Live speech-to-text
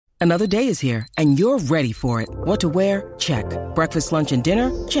Another day is here, and you're ready for it. What to wear? Check. Breakfast, lunch, and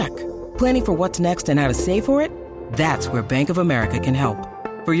dinner? Check. Planning for what's next and how to save for it? That's where Bank of America can help.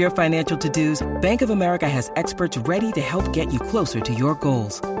 For your financial to-dos, Bank of America has experts ready to help get you closer to your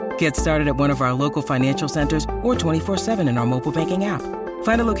goals. Get started at one of our local financial centers or 24/7 in our mobile banking app.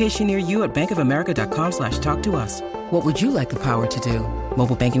 Find a location near you at bankofamerica.com/talktous. What would you like the power to do?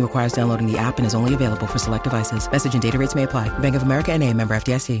 Mobile banking requires downloading the app and is only available for select devices. Message and data rates may apply. Bank of America N.A., member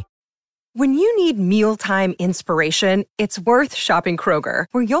FDIC. When you need mealtime inspiration, it's worth shopping Kroger,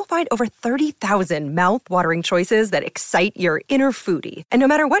 where you'll find over 30,000 mouth-watering choices that excite your inner foodie. And no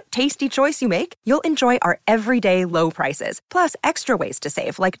matter what tasty choice you make, you'll enjoy our everyday low prices, plus extra ways to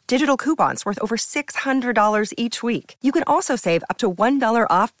save, like digital coupons worth over $600 each week. You can also save up to $1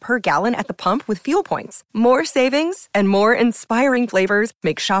 off per gallon at the pump with fuel points. More savings and more inspiring flavors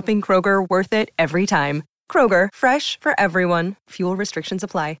make shopping Kroger worth it every time. Kroger, fresh for everyone. Fuel restrictions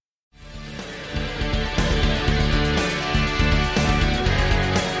apply.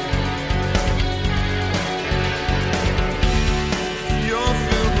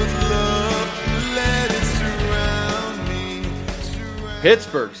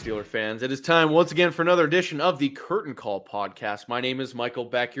 Pittsburgh Steelers fans, it is time once again for another edition of the Curtain Call podcast. My name is Michael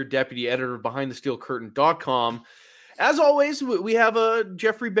Beck, your deputy editor of BehindTheSteelCurtain.com. As always, we have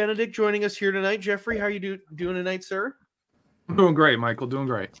Geoffrey Benedict joining us here tonight. Geoffrey, how are you doing tonight, sir? I'm doing great, Michael. Doing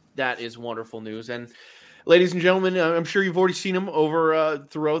great. That is wonderful news. And ladies and gentlemen, I'm sure you've already seen him over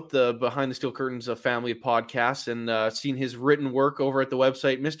throughout the Behind the Steel Curtains family of podcasts and seen his written work over at the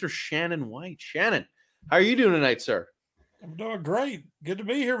website, Mr. Shannon White. Shannon, how are you doing tonight, sir? I'm doing great. Good to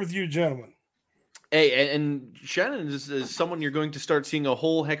be here with you, gentlemen. Hey, and Shannon is someone you're going to start seeing a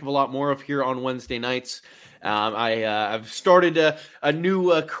whole heck of a lot more of here on Wednesday nights. I've started a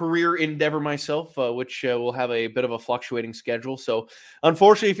new career endeavor myself, which will have a bit of a fluctuating schedule. So,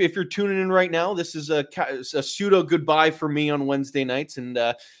 unfortunately, if you're tuning in right now, this is a pseudo goodbye for me on Wednesday nights, and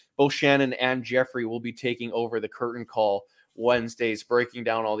both Shannon and Geoffrey will be taking over the Curtain Call Wednesdays, breaking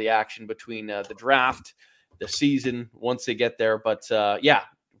down all the action between the draft, the season once they get there. But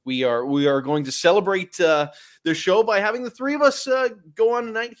we are going to celebrate the show by having the three of us go on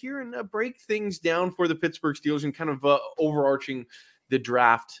tonight here and break things down for the Pittsburgh Steelers and kind of overarching the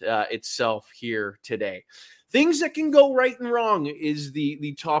draft itself here today. Things that can go right and wrong is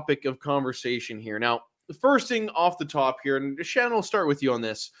the topic of conversation here. Now, the first thing off the top here, and Shannon, I'll start with you on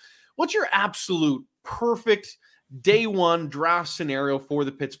this. What's your absolute perfect day one draft scenario for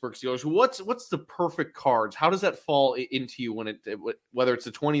the Pittsburgh Steelers? What's the perfect cards? How does that fall into you when whether it's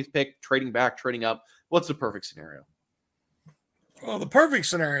the 20th pick, trading back, trading up? What's the perfect scenario? Well, the perfect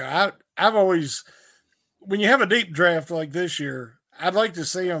scenario, I've always, when you have a deep draft like this year, I'd like to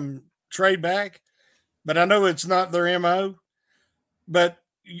see them trade back, but I know it's not their MO. But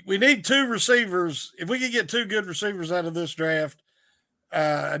we need two receivers. If we could get two good receivers out of this draft,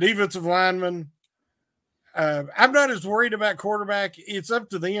 a defensive lineman. I'm not as worried about quarterback. It's up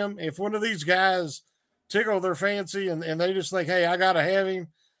to them. If one of these guys tickle their fancy and they just think, hey, I got to have him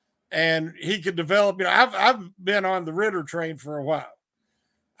and he could develop. I've been on the Ritter train for a while.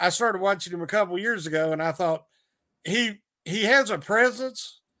 I started watching him a couple years ago and I thought he has a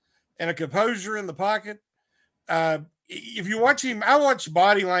presence and a composure in the pocket. If you watch him, I watch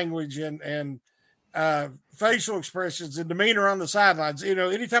body language and facial expressions and demeanor on the sidelines.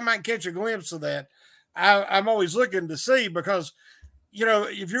 Anytime I can catch a glimpse of that, I'm always looking to see, because,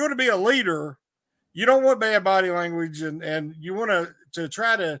 if you're going to be a leader, you don't want bad body language and you want to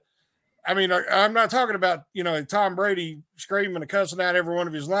try to, I'm not talking about, Tom Brady screaming and cussing out every one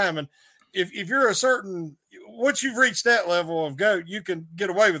of his linemen. If you're once you've reached that level of GOAT, you can get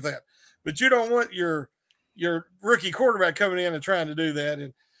away with that, but you don't want your rookie quarterback coming in and trying to do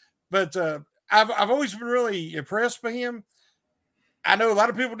that. But I've always been really impressed by him. I know a lot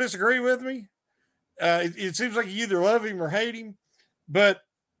of people disagree with me. It seems like you either love him or hate him, but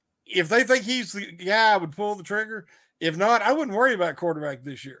if they think he's the guy, I would pull the trigger. If not, I wouldn't worry about quarterback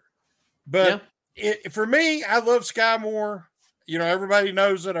this year. But for me, I love Sky Moore. Everybody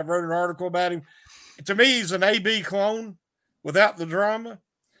knows that. I've wrote an article about him. To me, he's an AB clone without the drama.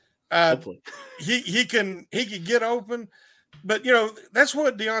 He can get open, but that's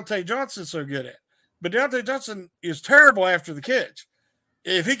what Deontay Johnson's so good at. But Deontay Johnson is terrible after the catch.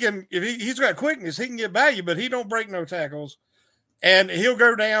 If he's got quickness, he can get by you, but he don't break no tackles, and he'll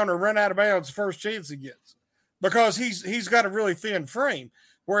go down or run out of bounds the first chance he gets, because he's got a really thin frame.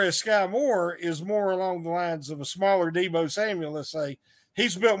 Whereas Sky Moore is more along the lines of a smaller Deebo Samuel, let's say.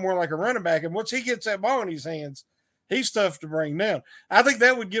 He's built more like a running back, and once he gets that ball in his hands, he's tough to bring down. I think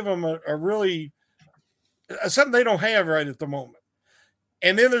that would give him a really something they don't have right at the moment.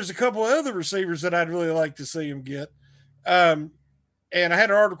 And then there's a couple of other receivers that I'd really like to see him get. And I had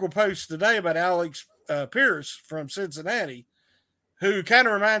an article post today about Alex Pierce from Cincinnati, who kind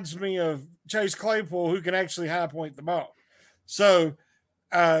of reminds me of Chase Claypool, who can actually high point the ball. So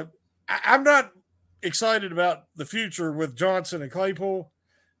I'm not excited about the future with Johnson and Claypool.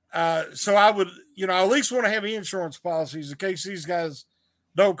 So I would, I at least want to have insurance policies in case these guys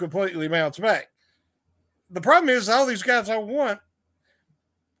don't completely bounce back. The problem is all these guys I want,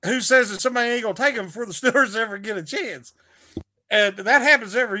 who says that somebody ain't going to take them before the Steelers ever get a chance? And that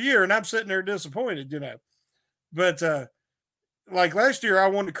happens every year, and I'm sitting there disappointed, But like last year, I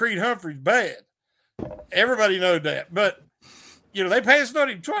wanted Creed Humphreys bad. Everybody knew that. But, they passed on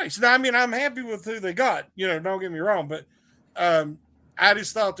him twice. Now, I mean, I'm happy with who they got. Don't get me wrong. But I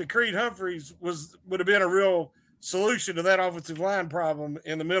just thought that Creed Humphreys would have been a real solution to that offensive line problem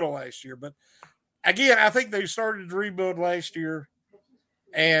in the middle last year. But, again, I think they started to rebuild last year.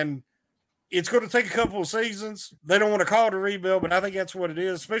 And it's going to take a couple of seasons. They don't want to call it a rebuild, but I think that's what it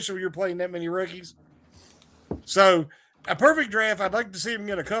is, especially when you're playing that many rookies. So a perfect draft, I'd like to see them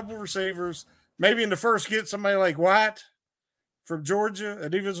get a couple of receivers. Maybe in the first get somebody like White from Georgia, a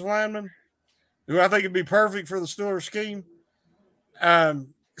defensive lineman, who I think would be perfect for the Steelers scheme.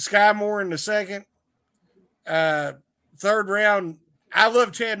 Sky Moore in the second. Third round, I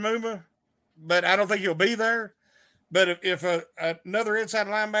love Chad Muma, but I don't think he'll be there. But if another inside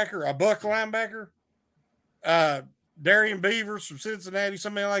linebacker, a Buck linebacker, Darian Beavers from Cincinnati,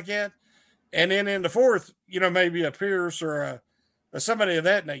 something like that, and then in the fourth, maybe a Pierce or somebody of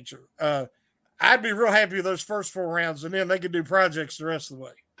that nature, I'd be real happy with those first 4 rounds, and then they could do projects the rest of the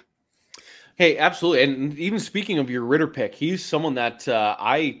way. Hey, absolutely. And even speaking of your Ritter pick, he's someone that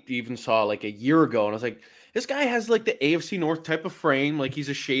I even saw like a year ago, and I was like, this guy has like the AFC North type of frame, like he's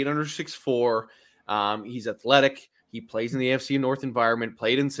a shade under 6'4". He's athletic. He plays in the AFC North environment,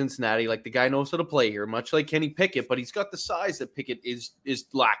 played in Cincinnati. Like the guy knows how to play here, much like Kenny Pickett, but he's got the size that Pickett is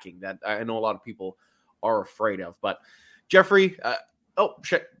lacking that I know a lot of people are afraid of. But Geoffrey, the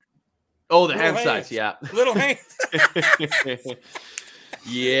hand size, yeah. Little hand.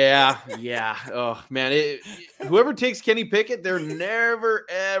 Yeah. Oh, man. Whoever takes Kenny Pickett, they're never,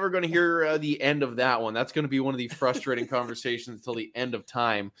 ever going to hear the end of that one. That's going to be one of the frustrating conversations until the end of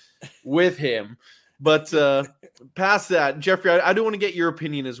time with him. But past that, Geoffrey, I do want to get your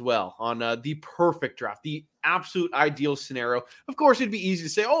opinion as well on the perfect draft, the absolute ideal scenario. Of course, it'd be easy to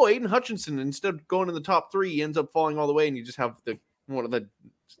say, Aiden Hutchinson, instead of going in the top 3, he ends up falling all the way, and you just have one of the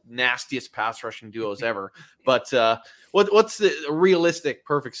nastiest pass rushing duos ever. But what's the realistic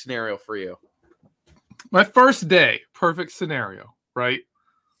perfect scenario for you? My first day, perfect scenario, right?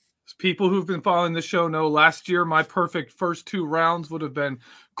 People who've been following the show know last year my perfect first 2 rounds would have been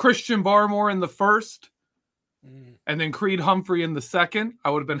Christian Barmore in the first and then Creed Humphrey in the second.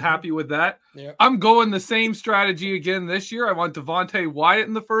 I would have been happy with that. Yeah. I'm going the same strategy again this year. I want Devontae Wyatt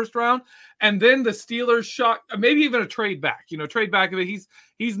in the first round, and then the Steelers shot, maybe even a trade back. Trade back of it.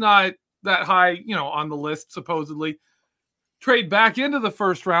 He's not that high, on the list supposedly. Trade back into the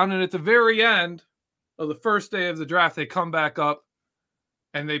first round, and at the very end of the first day of the draft, they come back up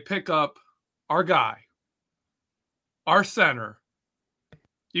and they pick up our guy, our center.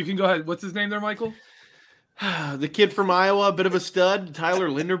 You can go ahead. What's his name there, Michael? The kid from Iowa, a bit of a stud, Tyler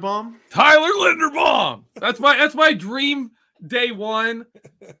Linderbaum. That's my dream day one.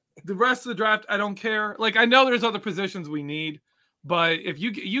 The rest of the draft, I don't care. Like, I know there's other positions we need, but if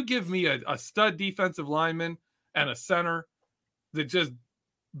you give me a stud defensive lineman and a center that just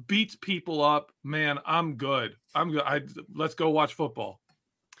beats people up, man, I'm good. Let's go watch football.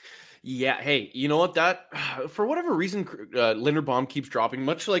 Yeah, hey, you know what? That for whatever reason, Linderbaum keeps dropping,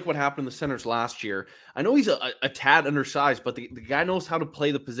 much like what happened in the centers last year. I know he's a tad undersized, but the guy knows how to play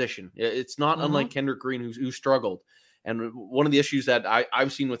the position. It's not unlike Kendrick Green, who struggled. And one of the issues that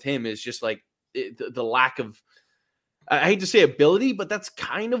I've seen with him is just like the lack of, I hate to say ability, but that's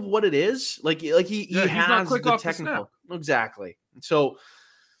kind of what it is. Like he has the technical. Exactly. So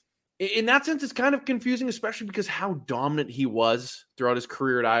in that sense, it's kind of confusing, especially because how dominant he was throughout his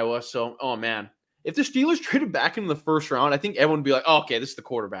career at Iowa. So, oh man, if the Steelers traded back in the first round, I think everyone would be like, oh, okay, this is the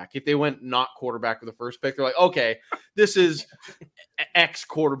quarterback. If they went not quarterback with the first pick, they're like, okay, this is X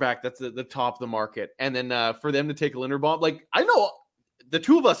quarterback. That's the top of the market. And then for them to take a Linderbaum, like I know the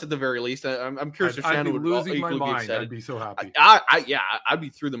two of us at the very least, I'm curious if Shannon would losing my mind. Be excited. I'd be so happy. I'd be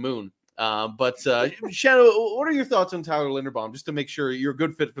through the moon. But Shannon, what are your thoughts on Tyler Linderbaum, just to make sure you're a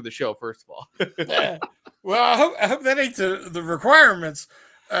good fit for the show, first of all? Yeah. Well, I hope that ain't the requirements.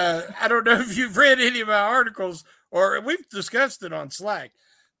 I don't know if you've read any of my articles, or we've discussed it on Slack.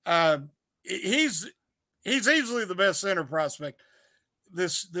 He's easily the best center prospect.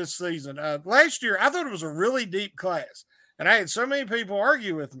 this season. Last year, I thought it was a really deep class, and I had so many people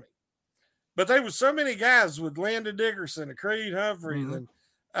argue with me. But there was so many guys with Landon Dickerson and Creed Humphrey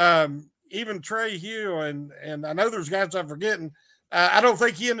and even Trey Hugh, and I know there's guys I'm forgetting. I don't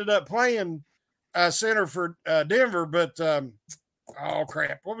think he ended up playing center for Denver, but oh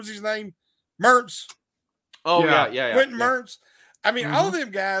crap, what was his name? Mertz. Oh yeah. Quentin Mertz. I mean, all of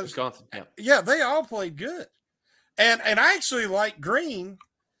them guys. Wisconsin. Yeah, they all played good, and I actually like Green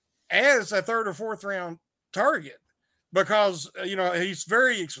as a 3rd or 4th round target. Because, he's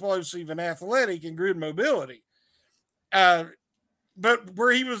very explosive and athletic and good mobility. But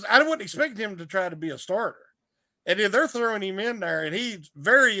where he was, I wouldn't expect him to try to be a starter. And if they're throwing him in there, and he's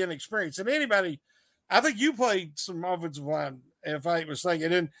very inexperienced. And anybody, I think you played some offensive line, if I ain't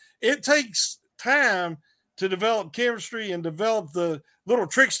mistaken. And it takes time to develop chemistry and develop the little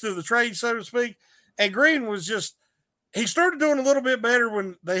tricks to the trade, so to speak. And Green was just, he started doing a little bit better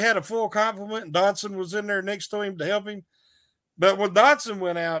when they had a full complement and Dotson was in there next to him to help him. But when Dotson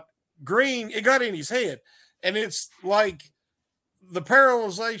went out, Green, it got in his head. And it's like the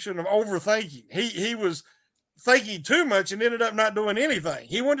paralyzation of overthinking. He was thinking too much and ended up not doing anything.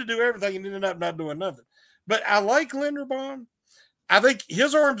 He wanted to do everything and ended up not doing nothing. But I like Linderbaum. I think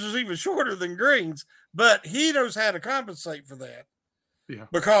his arms is even shorter than Green's, but he knows how to compensate for that. Yeah.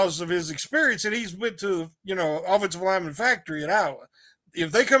 Because of his experience, and he's went to, offensive lineman factory at Iowa.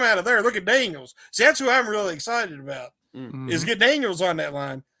 If they come out of there, look at Daniels. See, that's who I'm really excited about, is get Daniels on that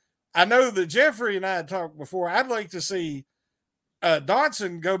line. I know that Geoffrey and I had talked before. I'd like to see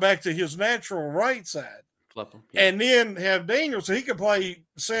Dotson go back to his natural right side. And then have Daniels, so he could play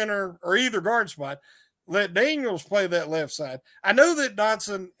center or either guard spot. Let Daniels play that left side. I know that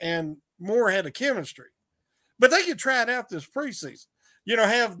Dotson and Moore had a chemistry, but they could try it out this preseason.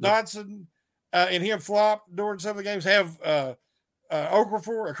 Have Dotson and him flop during some of the games, have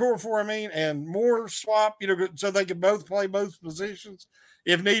Okorafor, and Moore swap, so they could both play both positions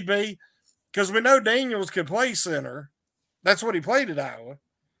if need be. Because we know Daniels could play center. That's what he played at Iowa.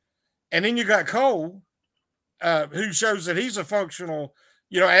 And then you got Cole, who shows that he's a functional,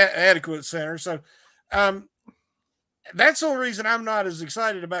 adequate center. So that's the only reason I'm not as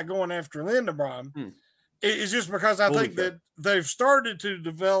excited about going after Linderbaum. It's just because I think that they've started to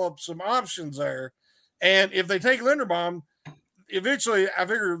develop some options there. And if they take Linderbaum, eventually I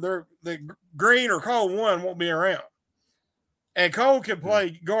figure the Green or Cole one won't be around. And Cole can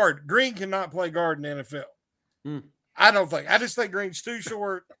play guard. Green cannot play guard in the NFL. I don't think. I just think Green's too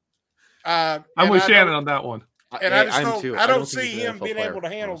short. I'm with Shannon on that one. And I don't see him being able to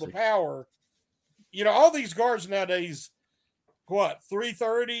handle the power. All these guards nowadays,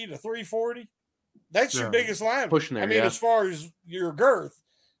 330 to 340? That's your biggest line. Pushing there, as far as your girth.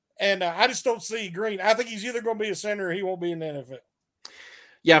 And I just don't see Green. I think he's either going to be a center or he won't be in the NFL.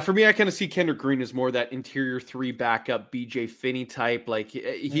 Yeah, for me, I kind of see Kendrick Green as more that interior 3 backup BJ Finney type. Like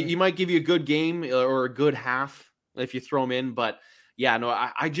he might give you a good game or a good half if you throw him in. But yeah, no,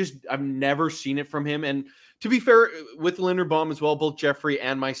 I've never seen it from him. And to be fair, with Linderbaum as well, both Geoffrey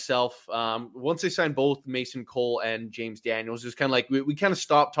and myself, once they signed both Mason Cole and James Daniels, it was kind of like we kind of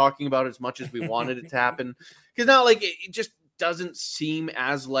stopped talking about it as much as we wanted it to happen. Because now, it just doesn't seem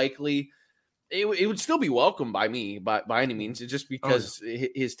as likely. It would still be welcome by me, by any means. It's just because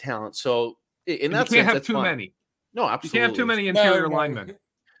his talent. So in that sense, you can't have that's too fine. many. No, absolutely. You can't have too many interior linemen.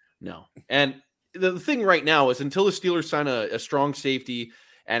 No. And the thing right now is until the Steelers sign a strong safety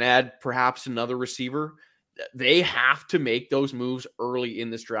and add perhaps another receiver, they have to make those moves early in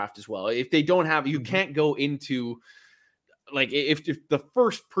this draft as well. If they don't have, you can't go into if the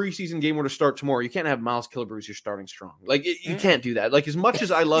first preseason game were to start tomorrow, you can't have Miles Killebrew you're starting strong. You can't do that. As much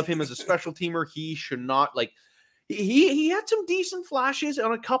as I love him as a special teamer, he should not he had some decent flashes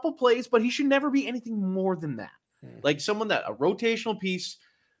on a couple plays, but he should never be anything more than that. Someone that a rotational piece.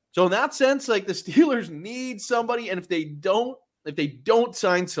 So in that sense, the Steelers need somebody. And if they don't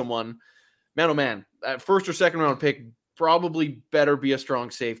sign someone, man, oh man, that 1st or 2nd round pick probably better be a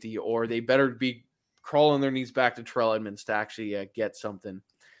strong safety, or they better be crawling their knees back to Terrell Edmonds to actually get something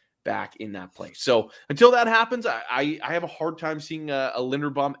back in that place. So until that happens, I have a hard time seeing a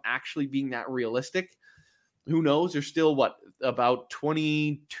Linderbaum actually being that realistic. Who knows? There's still about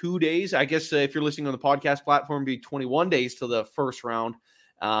 22 days. I guess if you're listening on the podcast platform, it'd be 21 days till the first round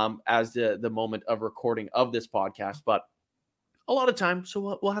as the moment of recording of this podcast. But a lot of time,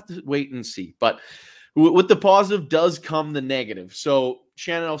 so we'll have to wait and see. But with the positive does come the negative. So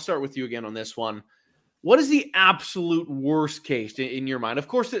Shannon, I'll start with you again on this one. What is the absolute worst case in your mind? Of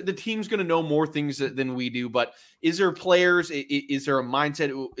course, the team's going to know more things than we do, but is there players? Is there a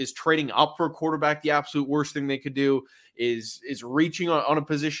mindset? Is trading up for a quarterback the absolute worst thing they could do? Is reaching on a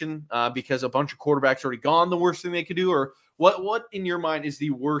position because a bunch of quarterbacks already gone the worst thing they could do? Or what in your mind is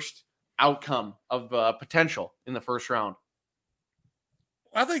the worst outcome of potential in the first round?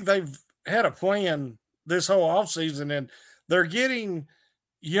 I think they've had a plan this whole offseason, and they're getting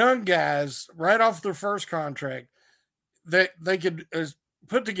young guys right off their first contract that they could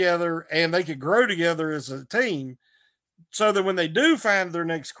put together and they could grow together as a team so that when they do find their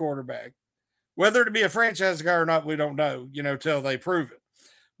next quarterback, whether it be a franchise guy or not, we don't know, till they prove it.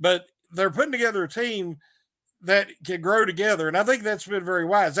 But they're putting together a team that can grow together. And I think that's been very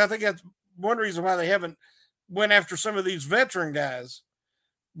wise. I think that's one reason why they haven't went after some of these veteran guys,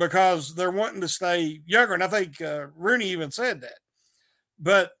 because they're wanting to stay younger. And I think Rooney even said that.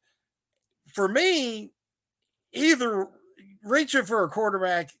 But for me, either reaching for a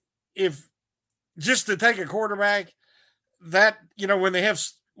quarterback, if just to take a quarterback, that,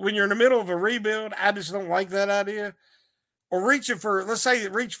 when you're in the middle of a rebuild, I just don't like that idea. Or reach for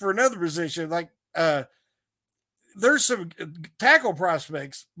another position. Like there's some tackle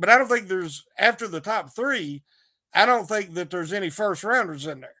prospects, but I don't think after the top three, I don't think that there's any first rounders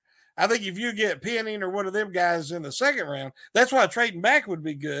in there. I think if you get Penning or one of them guys in the second round, that's why trading back would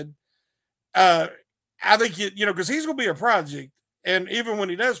be good. I think, because he's going to be a project. And even when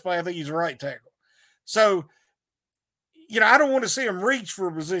he does play, I think he's a right tackle. So, I don't want to see him reach for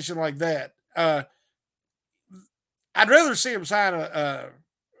a position like that. I'd rather see him sign a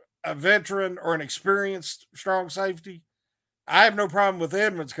veteran or an experienced strong safety. I have no problem with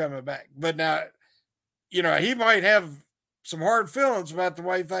Edmonds coming back. But now, he might have some hard feelings about the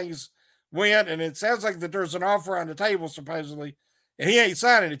way things went, and it sounds like that there's an offer on the table, supposedly, and he ain't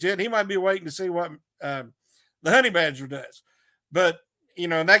signing it yet. He might be waiting to see what the Honey Badger does. But,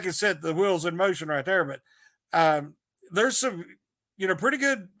 and that can set the wheels in motion right there. But there's some, pretty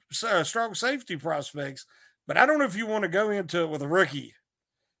good strong safety prospects, but I don't know if you want to go into it with a rookie.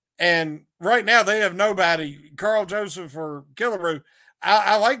 And right now they have nobody, Carl Joseph or Killebrew.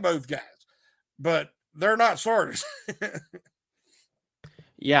 I like both guys, but they're not starters.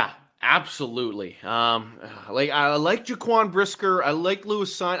 Yeah, absolutely. I like Jaquan Brisker. I like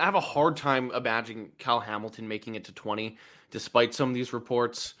Lewis Sine. I have a hard time imagining Kyle Hamilton making it to 20, despite some of these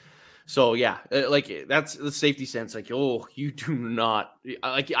reports. So yeah, that's the safety sense. Like, oh, you do not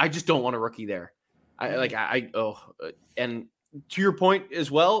I just don't want a rookie there. And to your point as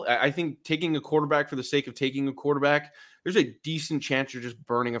well, I think taking a quarterback for the sake of taking a quarterback, there's a decent chance you're just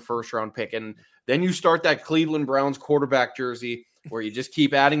burning a first round pick. And then you start that Cleveland Browns quarterback jersey where you just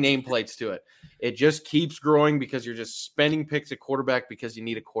keep adding nameplates to it. It just keeps growing because you're just spending picks at quarterback because you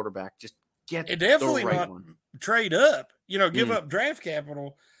need a quarterback. Just get it definitely the right not one. Trade up, give up draft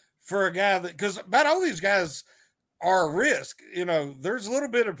capital for a guy because about all these guys are a risk. There's a little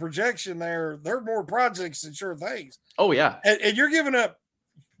bit of projection there. They're more projects than sure things. Oh, yeah. And you're giving up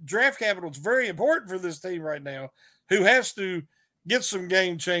draft capital. It's very important for this team right now, who has to get some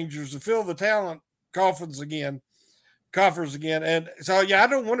game changers to fill the talent coffers again. And so, yeah, I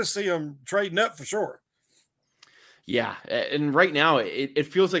don't want to see them trading up for sure. Yeah. And right now it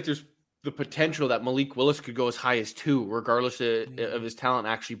feels like there's the potential that Malik Willis could go as high as 2, regardless of his talent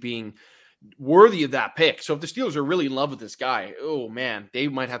actually being worthy of that pick. So if the Steelers are really in love with this guy, oh man, they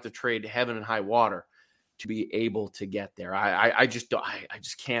might have to trade heaven and high water to be able to get there. I just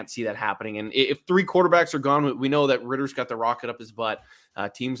can't see that happening. And if 3 quarterbacks are gone, we know that Ritter's got the rocket up his butt.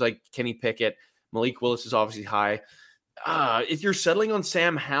 Teams like Kenny Pickett, Malik Willis is obviously high. If you're settling on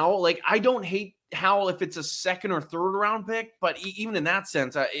Sam Howell, I don't hate Howell if it's a second or third round pick, but even in that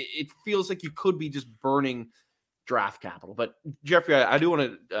sense, it feels like you could be just burning draft capital. But Geoffrey, I do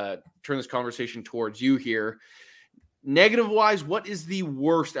want to turn this conversation towards you here. Negative wise, what is the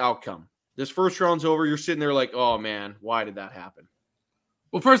worst outcome? This first round's over. You're sitting there like, oh man, why did that happen?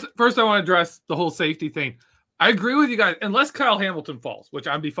 Well, first I want to address the whole safety thing. I agree with you guys, unless Kyle Hamilton falls, which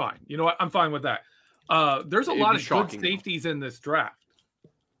I'd be fine. You know what? I'm fine with that. There's a lot of good safeties in this draft,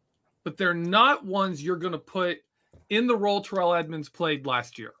 but they're not ones you're going to put in the role Terrell Edmonds played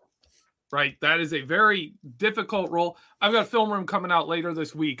last year, right? That is a very difficult role. I've got a film room coming out later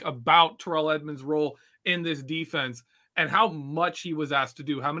this week about Terrell Edmonds' role in this defense and how much he was asked to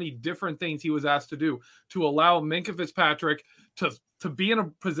do, how many different things he was asked to do to allow Minkah Fitzpatrick to be in a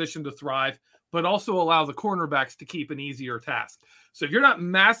position to thrive, but also allow the cornerbacks to keep an easier task. So if you're not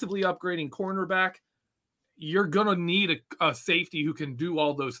massively upgrading cornerback, you're going to need a safety who can do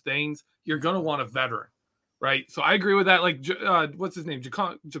all those things. You're going to want a veteran. right? So I agree with that. Like, what's his name?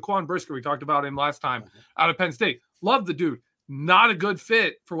 Jaquan Brisker. We talked about him last time out of Penn State. Love the dude. Not a good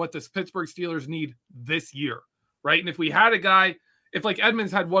fit for what the Pittsburgh Steelers need this year, right? And if we had a guy, if like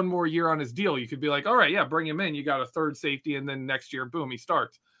Edmonds had one more year on his deal, you could be like, all right, yeah, bring him in. You got a third safety, and then next year, boom, he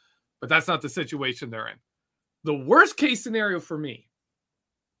starts. But that's not the situation they're in. The worst case scenario for me,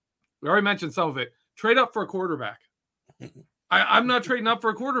 we already mentioned some of it, trade up for a quarterback. I'm not trading up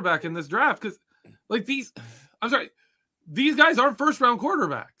for a quarterback in this draft because like these guys aren't first round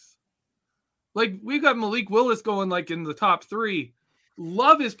quarterbacks. Like we've got Malik Willis going like in the top 3.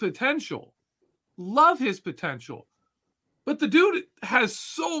 Love his potential. But the dude has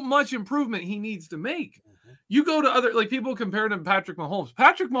so much improvement he needs to make. You go to other, like people compared him to Patrick Mahomes.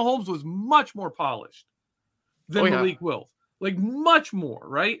 Patrick Mahomes was much more polished than Malik Willis. Like much more,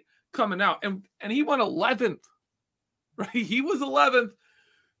 right? Coming out. And he went 11th. Right? He was 11th.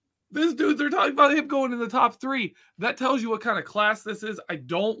 This dude, they're talking about him going in the top 3. That tells you what kind of class this is. I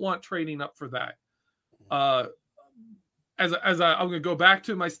don't want trading up for that. I'm going to go back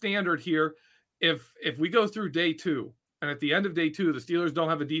to my standard here. If we go through day 2, and at the end of day 2, the Steelers don't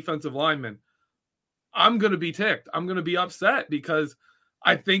have a defensive lineman, I'm going to be ticked. I'm going to be upset because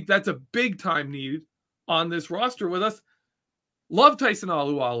I think that's a big time need on this roster with us. Love Tyson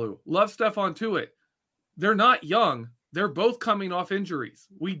Alualu. Love Stephon Tuitt. They're not young. They're both coming off injuries.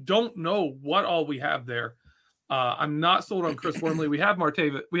 We don't know what all we have there. I'm not sold on Chris Wormley. We have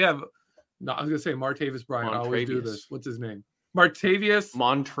Martavis. I was going to say Martavis Bryant. I always do this. What's his name?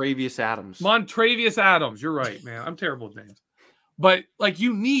 Montravius Adams. Montravius Adams. You're right, man. I'm terrible with names. But, like,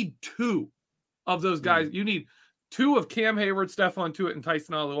 you need 2 of those guys. You need 2 of Cam Hayward, Stephon Tuitt, and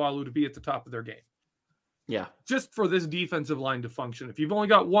Tyson Alualu to be at the top of their game. Yeah. Just for this defensive line to function. If you've only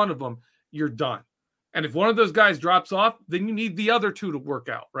got one of them, you're done. And if one of those guys drops off, then you need the other 2 to work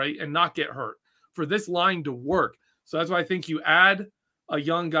out, right? And not get hurt for this line to work. So that's why I think you add a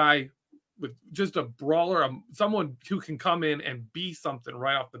young guy with just a brawler, someone who can come in and be something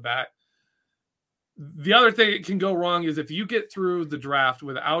right off the bat. The other thing that can go wrong is if you get through the draft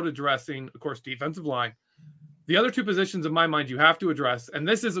without addressing, of course, defensive line, the other 2 positions in my mind you have to address. And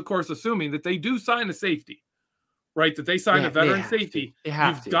this is, of course, assuming that they do sign a safety, right? That they sign a veteran safety.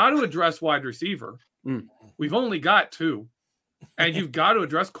 You've got to address wide receiver. We've only got 2. And you've got to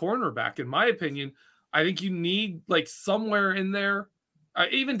address cornerback. In my opinion, I think you need like somewhere in there,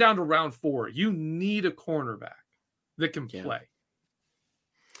 even down to round 4, you need a cornerback that can play.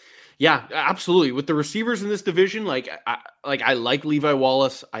 Yeah, absolutely. With the receivers in this division, I like Levi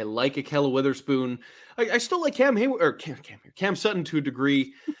Wallace. I like Akella Witherspoon. I still like Cam Hayward or Cam Sutton to a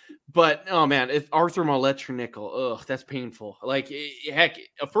degree. But, oh, man, if Arthur Maulet's your nickel, that's painful. Like, heck,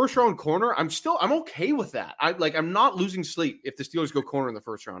 a first-round corner, I'm okay with that. I'm not losing sleep if the Steelers go corner in the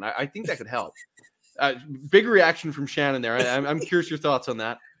first round. I think that could help. Big reaction from Shannon there. I'm curious your thoughts on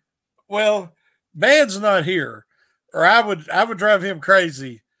that. Well, Bad's not here, or I would drive him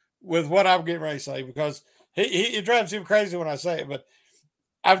crazy with what I'm getting ready to say because he drives him crazy when I say it. But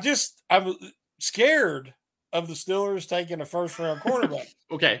I'm scared of the Steelers taking a first-round quarterback.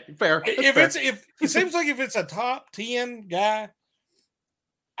 Okay, fair. If it seems like if it's a top 10 guy,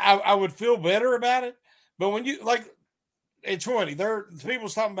 I would feel better about it. But when you like at 20,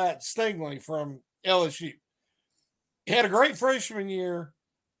 people's talking about Stingley from LSU. He had a great freshman year.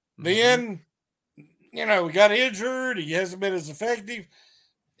 Then, he got injured. He hasn't been as effective.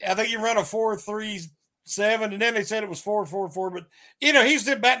 I think he ran a 4.37, and then they said it was 4.44. But he's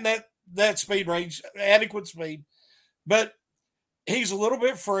been batting that speed range, adequate speed, but he's a little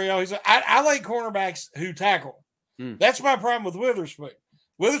bit frail. I like cornerbacks who tackle. That's my problem with Witherspoon.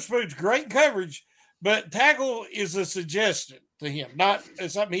 Witherspoon's great coverage, but tackle is a suggestion to him, not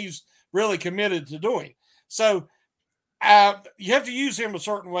something he's really committed to doing. So you have to use him a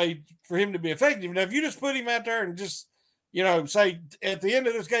certain way for him to be effective. Now, if you just put him out there and just, say at the end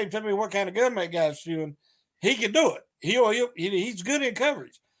of this game, tell me what kind of gun that guy's doing, he can do it. He's good in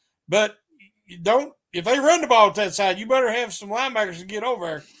coverage. But if they run the ball at that side, you better have some linebackers to get over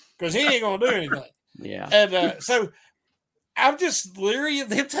there because he ain't going to do anything. Yeah. And so I'm just leery of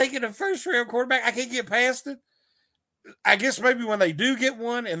them taking a first-round quarterback. I can't get past it. I guess maybe when they do get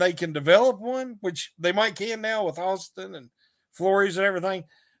one and they can develop one, which they might can now with Austin and Flores and everything,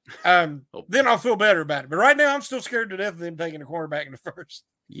 then I'll feel better about it. But right now I'm still scared to death of them taking a cornerback in the first.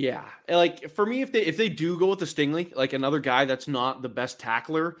 Yeah. Like for me, if they do go with the Stingley, like another guy that's not the best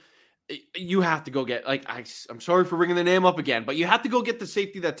tackler, you have to go get, I'm sorry for bringing the name up again, but you have to go get the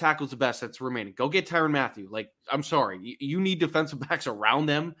safety that tackles the best that's remaining. Go get Tyrann Mathieu. I'm sorry. You need defensive backs around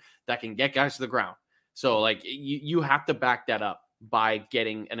them that can get guys to the ground. So, you have to back that up. by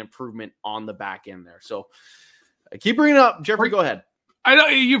getting an improvement on the back end there. So I keep bringing it up. Geoffrey, go ahead. I know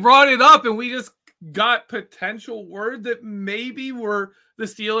you brought it up, and we just got potential word that maybe the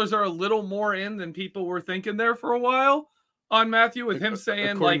Steelers are a little more in than people were thinking there for a while on Matthew, with him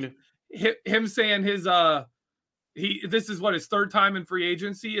saying this is his third time in free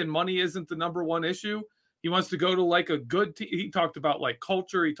agency, and money isn't the number one issue. He wants to go to like a good team. He talked about like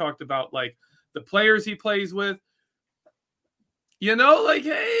culture. He talked about like the players he plays with. Like,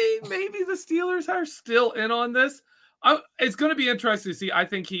 hey, maybe the Steelers are still in on this. It's going to be interesting to see. I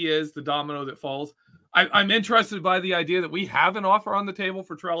think he is the domino that falls. I'm interested by the idea that we have an offer on the table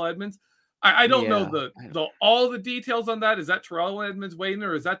for Terrell Edmunds. I don't know all the details on that. Is that Terrell Edmunds waiting,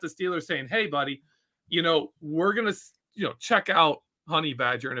 or is that the Steelers saying, hey, buddy, we're going to, check out Honey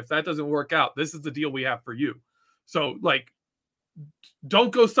Badger. And if that doesn't work out, this is the deal we have for you. So, like,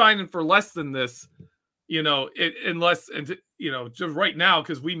 don't go signing for less than this, unless, just right now,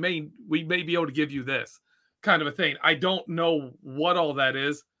 because we may be able to give you this kind of a thing. I don't know what all that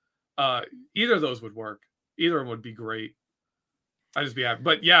is. Either of those would work. Either of them would be great. I'd just be happy.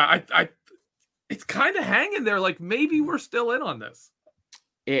 But yeah, I it's kind of hanging there. Like, maybe we're still in on this.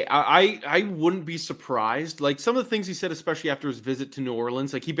 I wouldn't be surprised. Like, some of the things he said, especially after his visit to New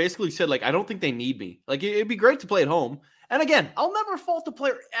Orleans, like, he basically said, like, I don't think they need me. Like, it'd be great to play at home. And again, I'll never fault a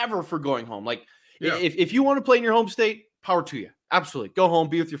player ever for going home. Like, if you want to play in your home state, power to you. Absolutely. Go home,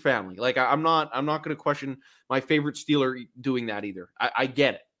 be with your family. Like, I'm not going to question my favorite Steeler doing that either. I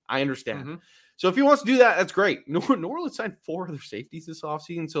get it. I understand. Mm-hmm. So if he wants to do that, that's great. New Orleans signed 4 other safeties this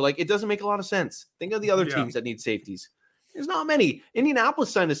offseason. So, like, it doesn't make a lot of sense. Think of the other teams that need safeties. There's not many.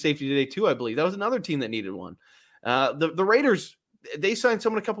 Indianapolis signed a safety today too, I believe. That was another team that needed one. The Raiders, they signed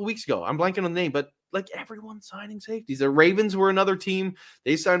someone a couple weeks ago. I'm blanking on the name, but like, everyone's signing safeties. The Ravens were another team.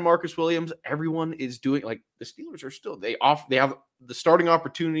 They signed Marcus Williams. Everyone is doing, like, the Steelers are still, they have the starting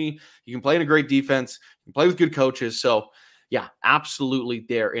opportunity. You can play in a great defense. You can play with good coaches. So yeah, absolutely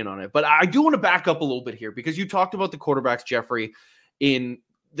they're in on it. But I do want to back up a little bit here, because you talked about the quarterbacks, Geoffrey, in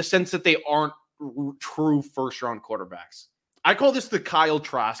the sense that they aren't true first-round quarterbacks. I call this the Kyle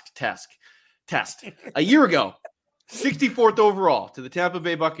Trask test. A year ago, 64th overall to the Tampa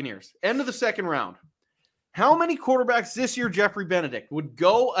Bay Buccaneers, end of the second round. How many quarterbacks this year, Geoffrey, Benedict, would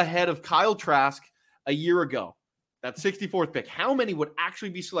go ahead of Kyle Trask a year ago? That 64th pick. How many would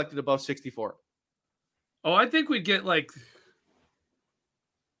actually be selected above 64? Oh, I think we'd get, like,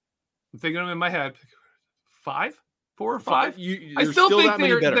 I'm thinking of them in my head, 4 or 5. I still think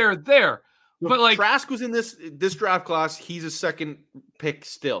they're there. But, like, Trask was in this draft class. He's a second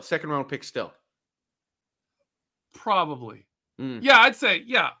round pick still. Probably. Yeah, I'd say,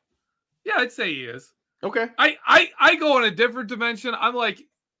 I'd say he is. Okay. I go on a different dimension. I'm like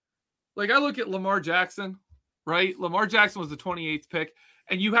I look at Lamar Jackson, right? Lamar Jackson was the 28th pick,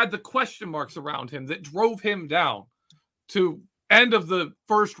 and you had the question marks around him that drove him down to end of the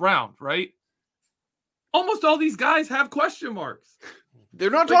first round, right? Almost all these guys have question marks. They're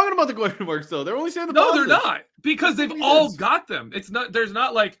not talking about the question marks, though. They're only saying the positives. No, they're not, because they've all got them. It's not. There's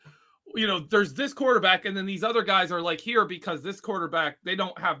not like, there's this quarterback, and then these other guys are like here because this quarterback, they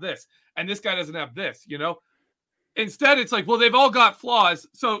don't have this, and this guy doesn't have this. Instead, it's like, well, they've all got flaws,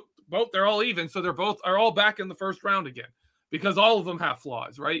 so they're all even, so are all back in the first round again, because all of them have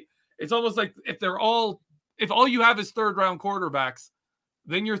flaws, right? It's almost like if all you have is third round quarterbacks,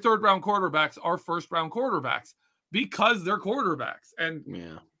 then your third round quarterbacks are first round quarterbacks, because they're quarterbacks. And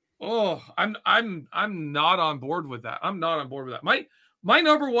I'm not on board with that. I'm not on board with that. My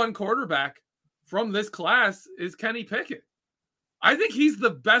number one quarterback from this class is Kenny Pickett. I think he's the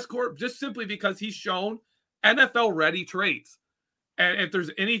best quarterback, just simply because he's shown NFL ready traits. And if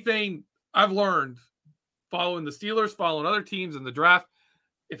there's anything I've learned following the Steelers, following other teams in the draft,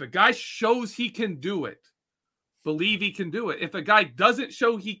 if a guy shows he can do it, believe he can do it. If a guy doesn't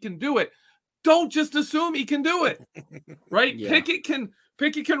show he can do it, don't just assume he can do it, right? Yeah. Pickett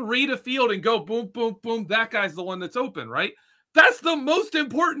can read a field and go boom, boom, boom. That guy's the one that's open, right? That's the most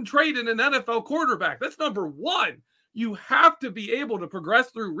important trait in an NFL quarterback. That's number one. You have to be able to progress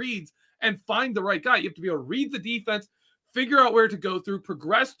through reads and find the right guy. You have to be able to read the defense, figure out where to go through,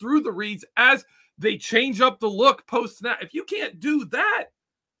 progress through the reads as they change up the look post-snap. If you can't do that,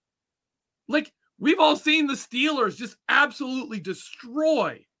 like, we've all seen the Steelers just absolutely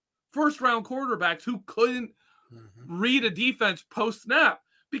destroy first-round quarterbacks who couldn't read a defense post-snap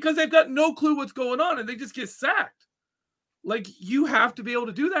because they've got no clue what's going on and they just get sacked. Like, you have to be able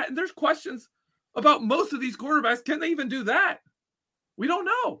to do that. And there's questions about most of these quarterbacks. Can they even do that? We don't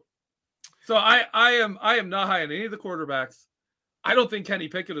know. So I am not high on any of the quarterbacks. I don't think Kenny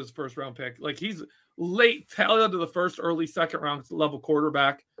Pickett is a first-round pick. Like, late tail end of the first, early second round level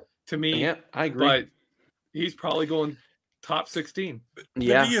quarterback to me. Yeah, I agree. But he's probably going top 16.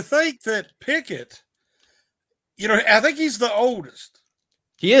 Yeah. But do you think that Pickett, I think he's the oldest.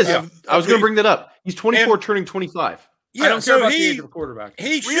 He is. I was going to bring that up. He's 24, turning 25. Yeah, I don't care about the age of the quarterback.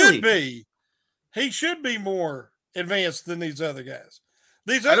 He should be. He should be more advanced than these other guys.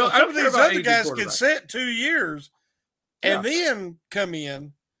 Some of these other guys can sit 2 years and then come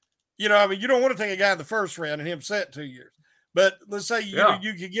in. You don't want to take a guy in the first round and him sit 2 years. But let's say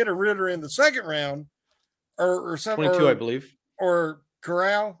you could get a Ritter in the second round or something. 22, I believe. Or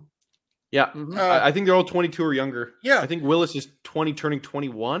Corral. Yeah. Mm-hmm. I think they're all 22 or younger. Yeah. I think Willis is 20, turning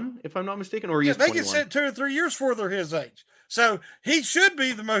 21, if I'm not mistaken, or he's 21. They can sit 2 or 3 years before they're his age. So he should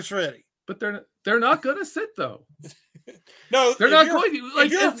be the most ready. But they're not going to sit, though. No, they're not going to.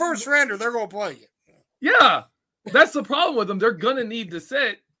 If you're a first rounder, they're going to play you. Yeah. That's the problem with them. They're going to need to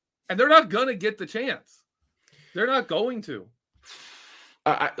sit, and they're not going to get the chance. They're not going to.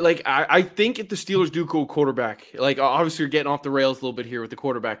 I think if the Steelers do go quarterback, obviously you're getting off the rails a little bit here with the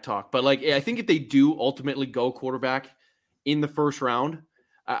quarterback talk, but I think if they do ultimately go quarterback in the first round,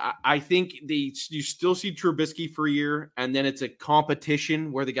 I think you still see Trubisky for a year, and then it's a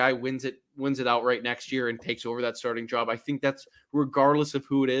competition where the guy wins it outright next year and takes over that starting job. I think that's regardless of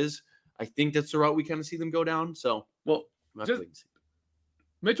who it is. I think that's the route we kind of see them go down. So,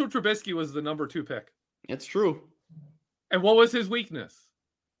 Mitchell Trubisky was the number 2 pick. It's true. And what was his weakness?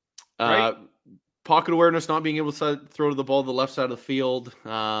 Right? Pocket awareness, not being able to throw the ball to the left side of the field.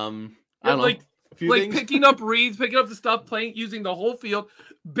 I don't know. A few things. Picking up reads, picking up the stuff, playing, using the whole field,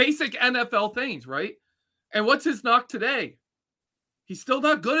 basic NFL things, right? And what's his knock today? He's still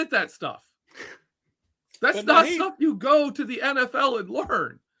not good at that stuff. That's not stuff you go to the NFL and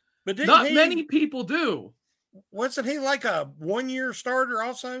learn. But not many people do. Wasn't he like a 1-year starter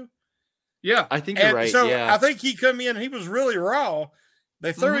also? Yeah. I think you're right. So yeah. I think he come in, he was really raw.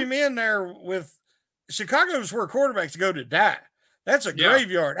 They threw him in there with Chicago's where quarterbacks go to die. That's a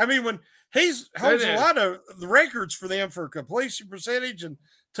graveyard. I mean, when he holds a lot of the records for them for completion percentage and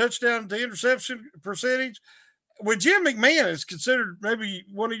touchdown to interception percentage. When Jim McMahon is considered maybe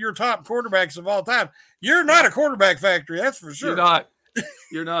one of your top quarterbacks of all time, you're not a quarterback factory. That's for sure.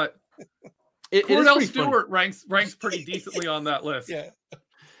 You're not. Cordell Stewart ranks pretty decently on that list. Yeah.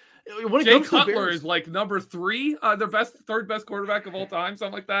 Jay Cutler is number 3, the third best quarterback of all time,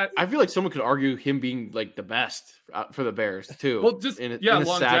 something like that. I feel like someone could argue him being the best for the Bears too. Well, just in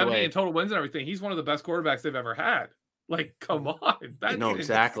longevity and total wins and everything. He's one of the best quarterbacks they've ever had. Come on, that's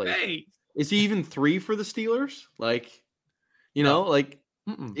exactly. Insane. Is he even 3 for the Steelers?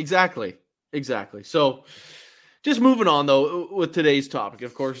 Exactly. So, just moving on though with today's topic,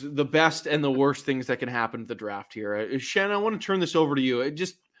 of course, the best and the worst things that can happen at the draft here. Shannon, I want to turn this over to you.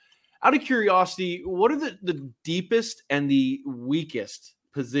 Just out of curiosity, what are the deepest and the weakest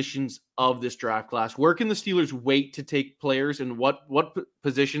positions of this draft class? Where can the Steelers wait to take players, and what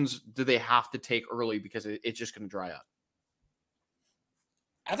positions do they have to take early because it's just going to dry up?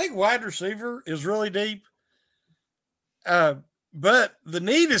 I think wide receiver is really deep, but the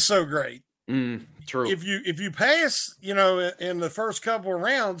need is so great. True. If you pass, in the first couple of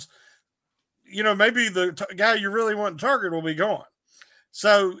rounds, maybe the guy you really want to target will be gone.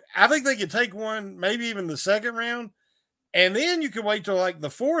 So I think they could take one, maybe even the second round, and then you can wait till the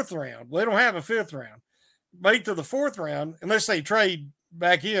 4th round. They don't have a 5th round. Wait till the 4th round, unless they trade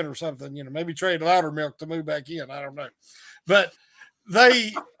back in or something. Maybe trade Loudermilk to move back in. I don't know, but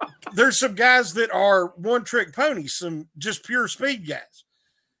there's some guys that are one-trick ponies, some just pure speed guys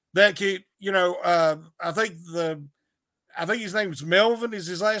that could. I think his name is Melvin. Is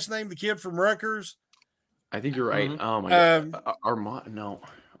his last name? The kid from Rutgers. I think you're right. Oh my God. Armand, no,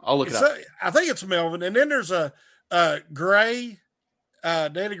 I'll look it up. I think it's Melvin. And then there's a Gray,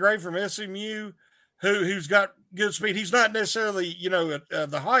 Danny Gray from SMU, who's got good speed. He's not necessarily,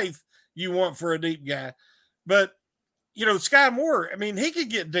 the height you want for a deep guy, but Sky Moore, I mean, he could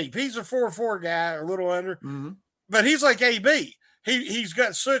get deep. He's a 4.4 guy, a little under, but he's like AB. He's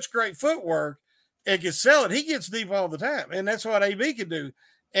got such great footwork and can sell it. He gets deep all the time, and that's what AB can do.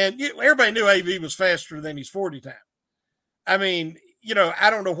 And everybody knew AB was faster than his 40 time. I mean, I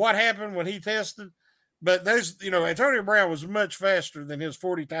don't know what happened when he tested, but Antonio Brown was much faster than his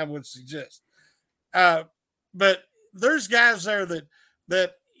 40 time would suggest. But there's guys there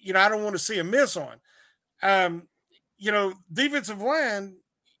that I don't want to see a miss on. Defensive line,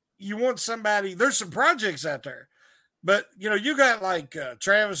 you want somebody, there's some projects out there, but you got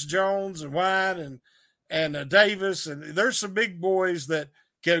Travis Jones and White and Davis, and there's some big boys that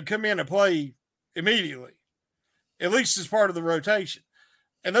can come in and play immediately, at least as part of the rotation.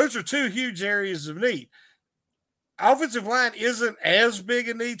 And those are two huge areas of need. Offensive line isn't as big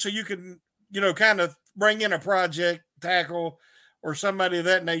a need, so you can, kind of bring in a project tackle or somebody of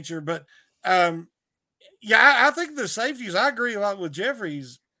that nature. But, I think the safeties, I agree a lot with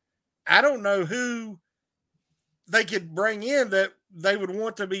Geoffrey's. I don't know who they could bring in that they would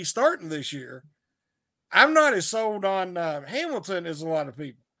want to be starting this year. I'm not as sold on Hamilton as a lot of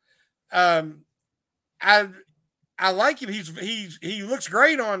people. I like him. He looks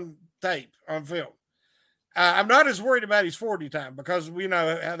great on tape, on film. I'm not as worried about his 40 time because we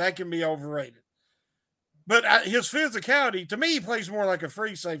know that can be overrated. But his physicality, to me, he plays more like a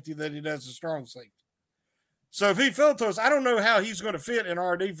free safety than he does a strong safety. So if he fell to us, I don't know how he's going to fit in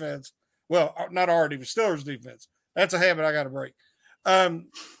our defense. Well, not our defense, Steelers defense. That's a habit I got to break. I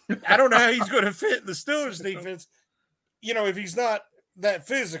don't know how he's going to fit in the Steelers defense, if he's not that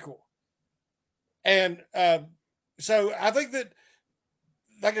physical. And so I think that,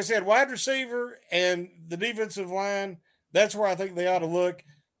 like I said, wide receiver and the defensive line, that's where I think they ought to look.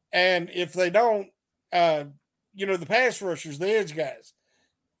 And if they don't, the pass rushers, the edge guys,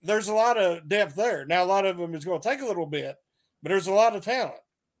 there's a lot of depth there. Now, a lot of them is going to take a little bit, but there's a lot of talent.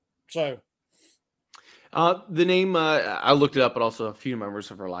 So the name, I looked it up, but also a few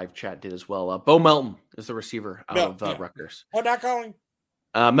members of our live chat did as well. Bo Melton is the receiver of Rutgers. What did I call him?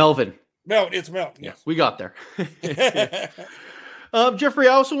 Melvin. It's Melton. Yes, we got there. Geoffrey,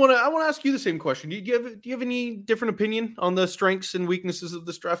 I also want to ask you the same question. Do you have any different opinion on the strengths and weaknesses of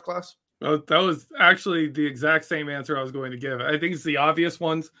this draft class? That was actually the exact same answer I was going to give. I think it's the obvious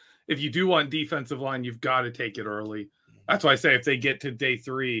ones. If you do want defensive line, you've got to take it early. That's why I say if they get to day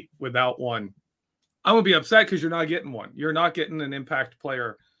 3 without one, I'm going to be upset because you're not getting one. You're not getting an impact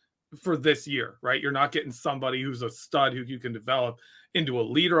player for this year, right? You're not getting somebody who's a stud who you can develop into a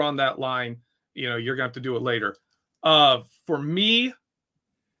leader on that line. You're going to have to do it later. For me,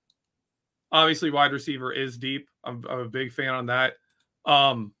 obviously wide receiver is deep. I'm a big fan on that.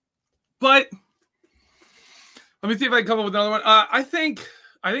 But let me see if I can come up with another one. I think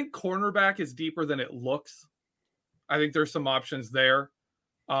cornerback is deeper than it looks. I think there's some options there.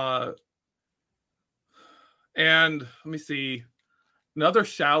 And let me see. Another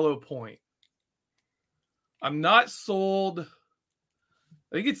shallow point. I'm not sold.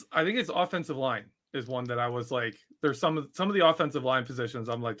 I think it's offensive line is one that I was like, there's some of the offensive line positions.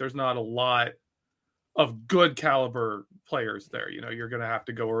 I'm like, there's not a lot of good caliber players there. You're going to have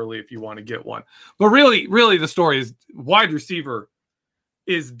to go early if you want to get one. But really the story is wide receiver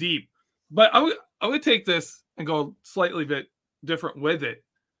is deep. But I would take this and go slightly bit different with it.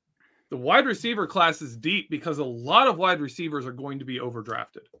 The wide receiver class is deep because a lot of wide receivers are going to be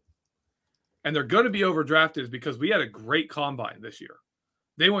overdrafted. And they're going to be overdrafted because we had a great combine this year.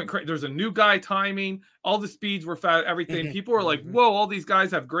 They went crazy. There's a new guy timing. All the speeds were fast, everything. People are like, whoa, all these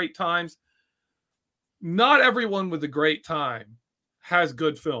guys have great times. Not everyone with a great time has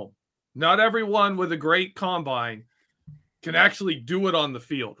good film. Not everyone with a great combine can actually do it on the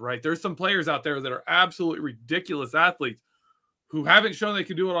field, right? There's some players out there that are absolutely ridiculous athletes who haven't shown they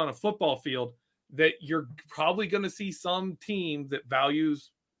can do it on a football field, that you're probably going to see some team that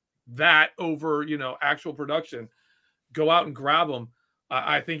values that over, actual production go out and grab them.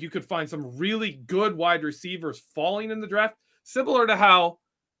 I think you could find some really good wide receivers falling in the draft, similar to how,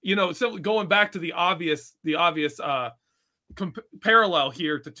 going back to the obvious parallel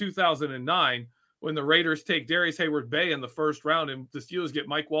here to 2009 when the Raiders take Darius Hayward-Bay in the first round and the Steelers get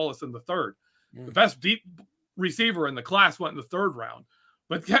Mike Wallace in the third. The best deep receiver in the class went in the third round,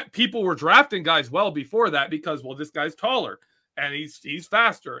 but people were drafting guys well before that because, well, this guy's taller and he's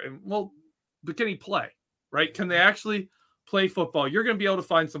faster, and but can he play, right? Can they actually play football? You're going to be able to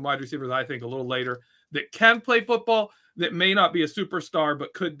find some wide receivers, I think, a little later that can play football, that may not be a superstar,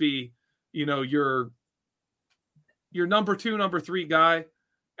 but could be, your number 2, number 3 guy,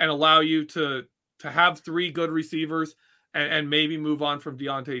 and allow you to have 3 good receivers and maybe move on from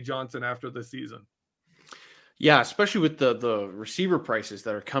Deontay Johnson after the season. Yeah, especially with the receiver prices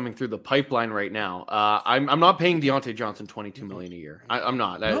that are coming through the pipeline right now. I'm not paying Deontay Johnson $22 million a year. I'm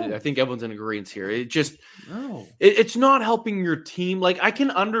not. No. I think everyone's in agreement here. It just it's not helping your team. Like, I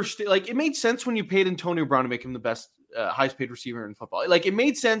can understand. Like, it made sense when you paid Antonio Brown to make him the best, highest paid receiver in football. Like, it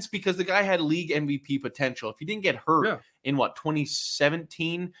made sense because the guy had league MVP potential. If he didn't get hurt in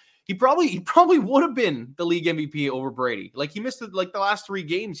 2017. He probably would have been the league MVP over Brady. Like, he missed the last 3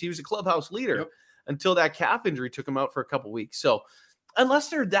 games. He was a clubhouse leader until that calf injury took him out for a couple weeks. So unless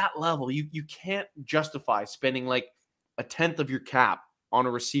they're that level, you can't justify spending like a tenth of your cap on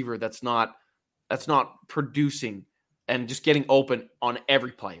a receiver that's not producing and just getting open on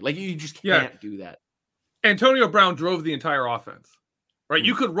every play. Like, you just can't do that. Antonio Brown drove the entire offense, right?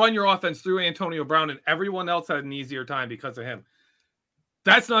 You could run your offense through Antonio Brown and everyone else had an easier time because of him.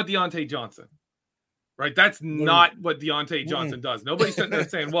 That's not Deontay Johnson, right? That's not what Deontay Johnson does. Nobody's sitting there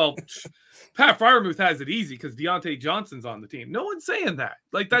saying, well, Pat Freiermuth has it easy because Deontay Johnson's on the team. No one's saying that.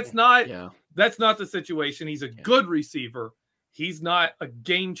 Like, that's not the situation. He's a good receiver. He's not a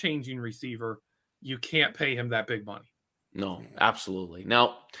game-changing receiver. You can't pay him that big money. No, absolutely.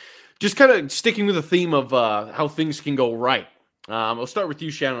 Now, just kind of sticking with the theme of how things can go right. I'll start with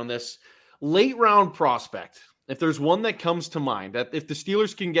you, Shannon, on this. Late round prospect. If there's one that comes to mind, that if the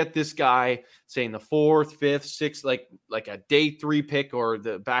Steelers can get this guy, say in the 4th, 5th, 6th, like a day 3 pick or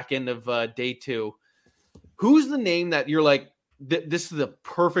the back end of day 2, who's the name that you're like, this is the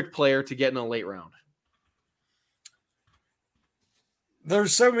perfect player to get in a late round?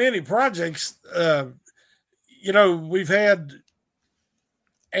 There's so many projects. We've had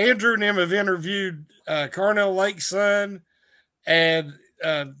Andrew and him have interviewed Carnell Lake's son, and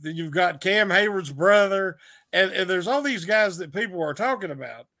you've got Cam Hayward's brother, and there's all these guys that people are talking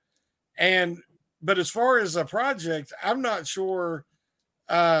about. But as far as a project, I'm not sure.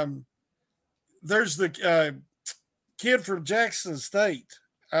 There's the kid from Jackson State.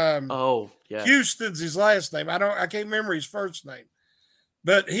 Houston's his last name. I can't remember his first name,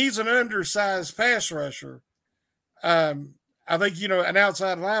 but he's an undersized pass rusher. I think, an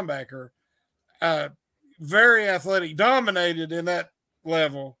outside linebacker, very athletic, dominated in that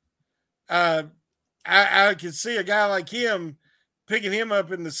level. I could see a guy like him picking him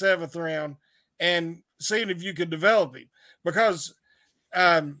up in the 7th round and seeing if you could develop him, because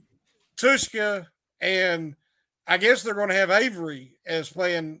Tushka and I guess they're going to have Avery as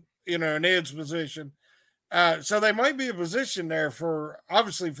playing, an edge position. So they might be a position there for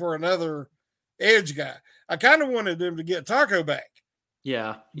another edge guy. I kind of wanted them to get Taco back.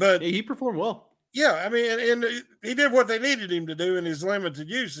 Yeah, but he performed well. Yeah, I mean, and he did what they needed him to do in his limited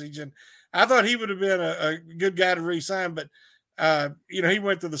usage, and I thought he would have been a good guy to re-sign. But he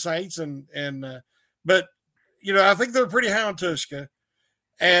went to the Saints, but I think they're pretty high on Tushka,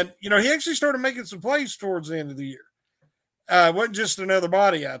 and he actually started making some plays towards the end of the year. Wasn't just another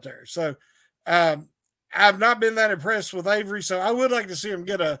body out there. So I've not been that impressed with Avery, so I would like to see him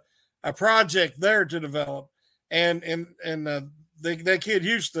get a project there to develop, and that kid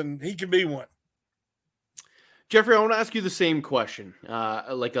Houston, he can be one. Geoffrey, I want to ask you the same question,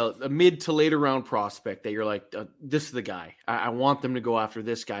 like a mid to later round prospect that you're like, this is the guy. I want them to go after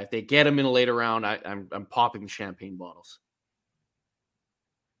this guy. If they get him in a later round, I'm popping the champagne bottles.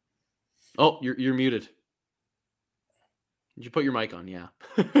 Oh, you're muted. Did you put your mic on? Yeah.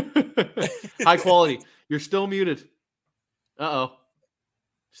 High quality. You're still muted. Uh-oh.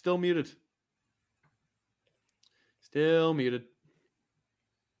 Still muted. Still muted.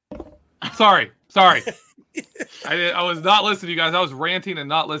 Sorry. I was not listening to you guys. I was ranting and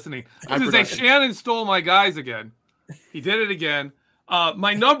not listening. I was going to say, Shannon stole my guys again. He did it again.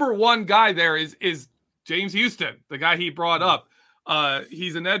 My number one guy there is James Houston, the guy he brought up.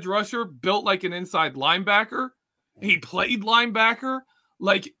 He's an edge rusher, built like an inside linebacker. He played linebacker.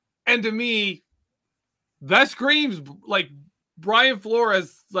 And to me, that screams like Brian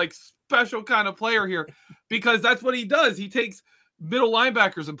Flores, special kind of player here, because that's what he does. He takes middle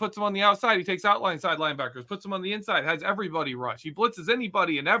linebackers and puts them on the outside. He takes outline side linebackers, puts them on the inside, has everybody rush. He blitzes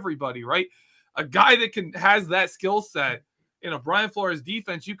anybody and everybody, right? A guy that has that skill set in a Brian Flores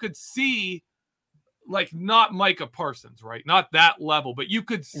defense, you could see, not Micah Parsons, right? Not that level, but you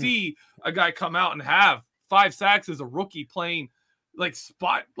could see a guy come out and have 5 sacks as a rookie playing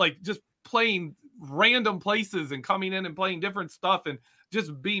just playing random places and coming in and playing different stuff and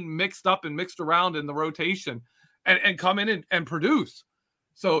just being mixed up and mixed around in the rotation and come in and produce.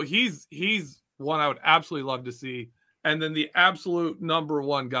 So he's one I would absolutely love to see. And then the absolute number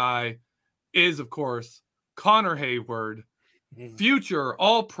one guy is, of course, Connor Hayward, future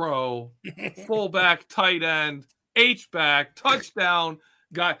all-pro, fullback, tight end, H-back, touchdown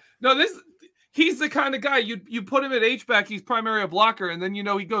guy. No, he's the kind of guy you put him at H-back, he's primarily a blocker, and then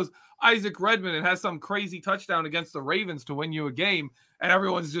he goes Isaac Redman and has some crazy touchdown against the Ravens to win you a game, and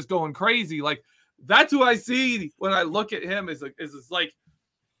everyone's just going crazy. That's who I see when I look at him is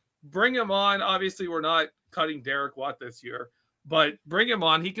bring him on. Obviously, we're not cutting Derek Watt this year, but bring him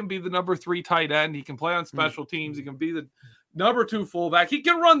on. He can be the number 3 tight end. He can play on special teams. He can be the number 2 fullback. He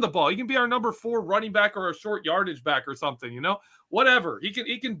can run the ball. He can be our number 4 running back or a short yardage back or something, whatever.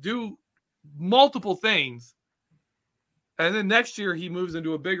 He can do multiple things. And then next year he moves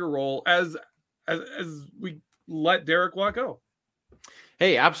into a bigger role as we let Derek Watt go.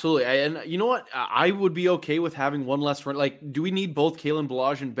 Hey, absolutely. And you know what? I would be okay with having one less run. Do we need both Kalen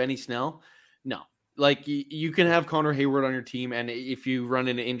Ballage and Benny Snell? No. like you can have Connor Hayward on your team, and if you run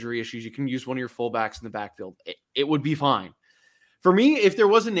into injury issues, you can use one of your fullbacks in the backfield. It would be fine. For me, if there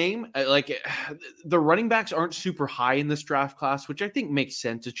was a name, like the running backs aren't super high in this draft class, which I think makes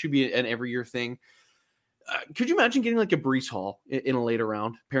sense. It should be an every year thing. Could you imagine getting like a Breece Hall in a later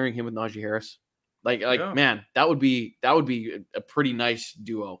round, pairing him with Najee Harris? Man, that would be a pretty nice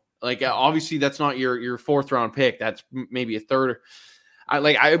duo. Like obviously that's not your fourth round pick. That's maybe a third.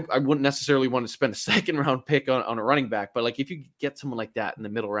 I wouldn't necessarily want to spend a second round pick on a running back, but like if you get someone like that in the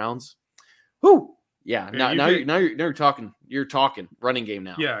middle rounds, whoo. Yeah, now you're talking running game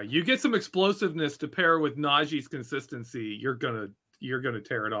now. Yeah, you get some explosiveness to pair with Najee's consistency. You're gonna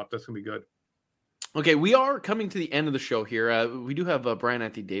tear it up. That's gonna be good. Okay, we are coming to the end of the show here. We do have Brian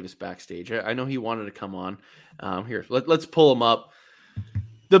Anthony Davis backstage. I know he wanted to come on. Here, let's pull him up.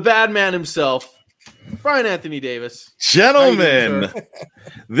 The bad man himself, Brian Anthony Davis. Gentlemen,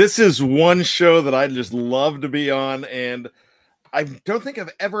 this is one show that I just love to be on, and I don't think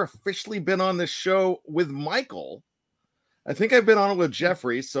I've ever officially been on this show with Michael. I think I've been on it with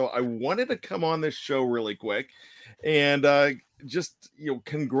Geoffrey, so I wanted to come on this show really quick and just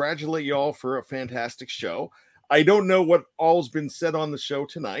congratulate y'all for a fantastic show. I don't know what all's been said on the show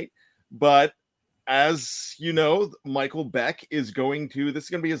tonight, but as you know, Michael Beck this is going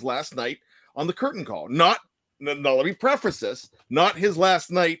to be his last night on the curtain call. No, let me preface this, not his last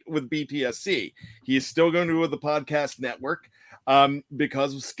night with BTSC. He is still going to do with the podcast network.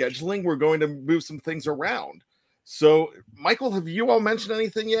 Because of scheduling, we're going to move some things around. So, Michael, have you all mentioned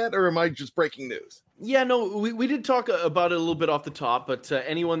anything yet, or am I just breaking news? Yeah, no, we did talk about it a little bit off the top, but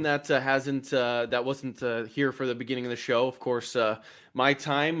anyone that wasn't here for the beginning of the show, of course, my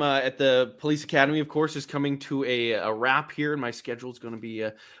time at the police academy, of course, is coming to a wrap here, and my schedule is going to be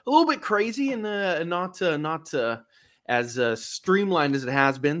a little bit crazy and not as streamlined as it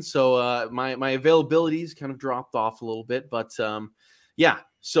has been. So my availability's kind of dropped off a little bit, but yeah.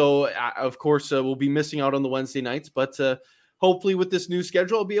 So of course we'll be missing out on the Wednesday nights, but hopefully with this new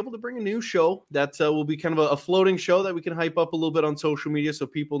schedule, I'll be able to bring a new show that will be kind of a floating show that we can hype up a little bit on social media so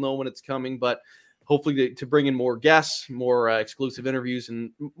people know when it's coming, but hopefully to bring in more guests, more exclusive interviews, and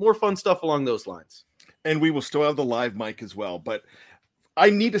more fun stuff along those lines. And we will still have the live mic as well, but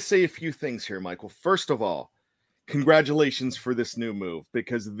I need to say a few things here, Michael. First of all, congratulations for this new move,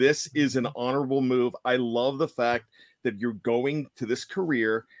 because this is an honorable move. I love the fact that you're going to this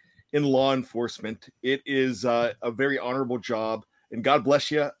career in law enforcement. It is a very honorable job, and God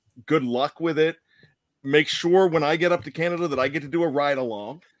bless you. Good luck with it. Make sure when I get up to Canada that I get to do a ride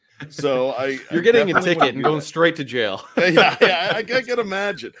along. So you're getting a ticket and going straight to jail. yeah, I can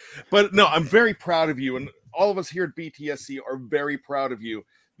imagine. But no, I'm very proud of you, and all of us here at BTSC are very proud of you.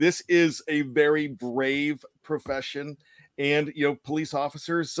 This is a very brave profession, and police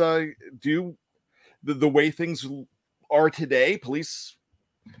officers do the way things are today. Police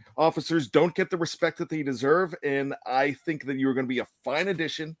officers don't get the respect that they deserve, and I think that you're going to be a fine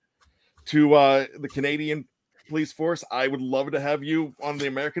addition to the Canadian police force. I would love to have you on the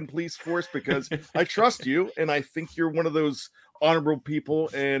American police force because I trust you, and I think you're one of those honorable people,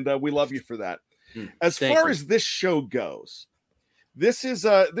 and we love you for that. As far as this show goes, this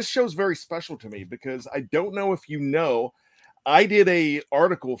show's very special to me because I don't know if you know, I did a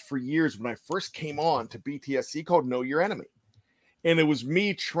article for years when I first came on to BTSC called Know Your Enemy. And it was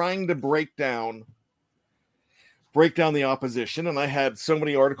me trying to break down the opposition. And I had so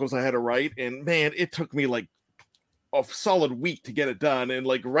many articles I had to write. And man, it took me like a solid week to get it done. And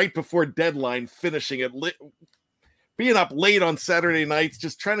like right before deadline, finishing it, being up late on Saturday nights,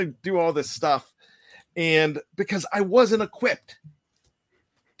 just trying to do all this stuff. And because I wasn't equipped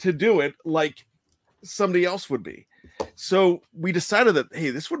to do it like somebody else would be. So we decided that,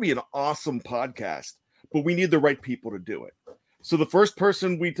 hey, this would be an awesome podcast, but we need the right people to do it. So the first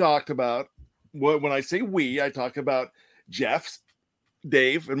person we talked about, when I say we, I talk about Geoff,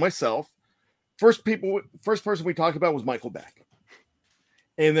 Dave, and myself. First person we talked about was Michael Beck.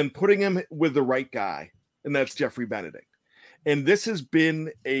 And then putting him with the right guy, and that's Geoffrey Benedict. And this has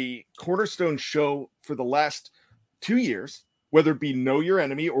been a cornerstone show for the last 2 years, whether it be Know Your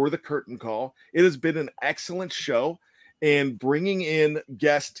Enemy or The Curtain Call. It has been an excellent show, and bringing in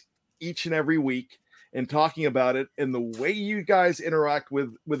guests each and every week and talking about it and the way you guys interact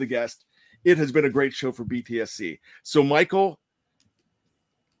with the guest, it has been a great show for BTSC. So, Michael,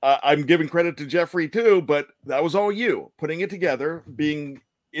 I'm giving credit to Geoffrey too, but that was all you putting it together, being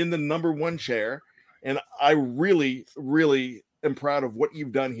in the number one chair. And I really, really am proud of what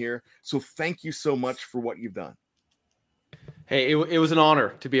you've done here. So thank you so much for what you've done. Hey, it was an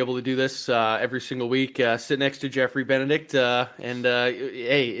honor to be able to do this every single week. Sit next to Geoffrey, Benedict, and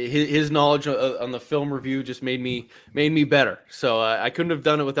hey, his knowledge on the film review just made me better. So I couldn't have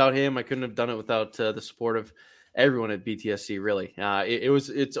done it without him. I couldn't have done it without the support of everyone at BTSC. Really,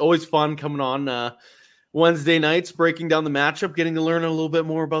 it's always fun coming on Wednesday nights, breaking down the matchup, getting to learn a little bit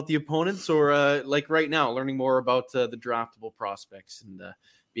more about the opponents, or like right now, learning more about the draftable prospects and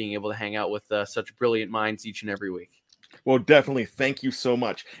being able to hang out with such brilliant minds each and every week. Well, definitely. Thank you so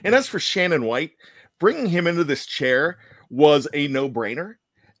much. And as for Shannon White, bringing him into this chair was a no-brainer.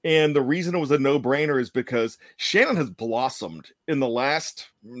 And the reason it was a no-brainer is because Shannon has blossomed in the last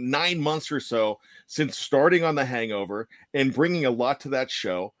 9 months or so since starting on The Hangover and bringing a lot to that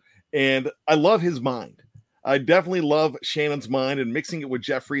show. And I love his mind. I definitely love Shannon's mind, and mixing it with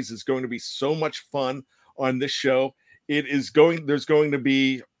Geoffrey's is going to be so much fun on this show. We're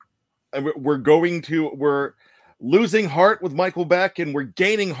losing heart with Michael Beck, and we're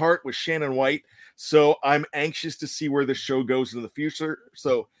gaining heart with Shannon White. So I'm anxious to see where this show goes in the future.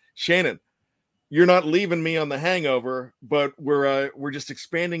 So Shannon, you're not leaving me on The Hangover, but we're just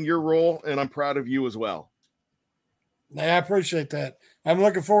expanding your role, and I'm proud of you as well. I appreciate that. I'm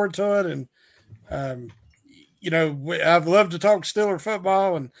looking forward to it, and I've loved to talk Steeler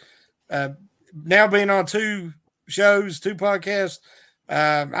football, and now being on 2 shows, 2 podcasts,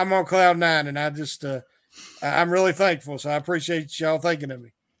 I'm on cloud 9, and I just I'm really thankful, so I appreciate y'all thinking of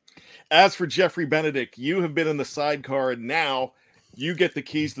me. As for Geoffrey Benedict, you have been in the sidecar, and now you get the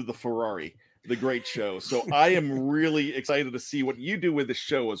keys to the Ferrari, the great show. So I am really excited to see what you do with the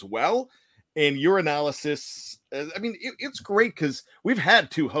show as well, and your analysis. I mean, it's great because we've had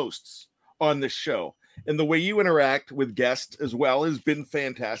 2 hosts on this show, and the way you interact with guests as well has been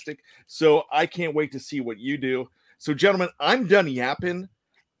fantastic. So I can't wait to see what you do. So, gentlemen, I'm done yapping.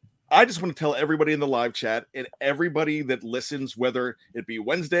 I just want to tell everybody in the live chat and everybody that listens, whether it be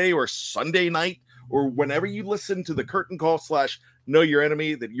Wednesday or Sunday night, or whenever you listen to the Curtain Call / Know Your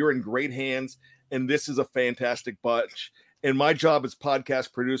Enemy, that you're in great hands. And this is a fantastic bunch. And my job as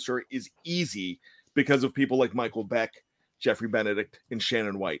podcast producer is easy because of people like Michael Beck, Geoffrey Benedict, and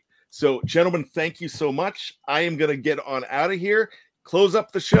Shannon White. So, gentlemen, thank you so much. I am going to get on out of here, close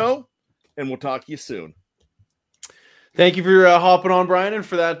up the show, and we'll talk to you soon. Thank you for hopping on, Brian, and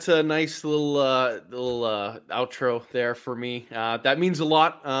for that nice little outro there for me. That means a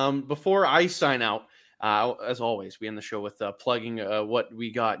lot. Before I sign out, as always, we end the show with plugging what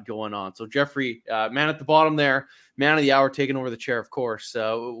we got going on. So, Geoffrey, man at the bottom there, man of the hour, taking over the chair, of course.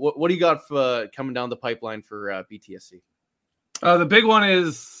 What do you got coming down the pipeline for BTSC? The big one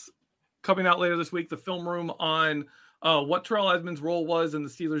is coming out later this week, the film room on what Terrell Edmunds' role was in the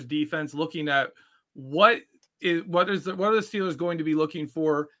Steelers' defense, looking at what are the Steelers going to be looking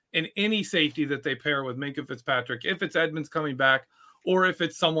for in any safety that they pair with Minkah Fitzpatrick, if it's Edmunds coming back or if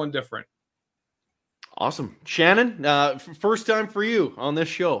it's someone different. Awesome. Shannon, first time for you on this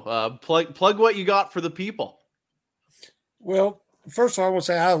show. Plug what you got for the people. Well, first of all, I want to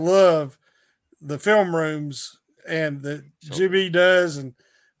say I love the film rooms and that GB does, and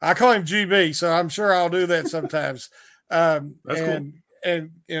I call him GB, so I'm sure I'll do that sometimes. That's cool. And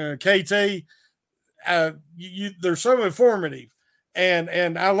KT, they're so informative,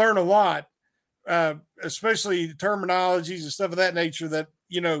 and I learn a lot, especially terminologies and stuff of that nature that,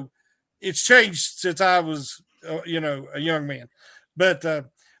 it's changed since I was, a young man. But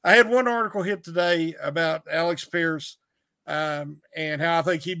I had one article hit today about Alex Pierce and how I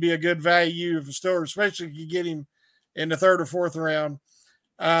think he'd be a good value if a Steelers, especially if you get him in the 3rd or 4th round.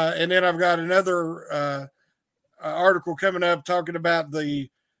 And then I've got another article coming up talking about the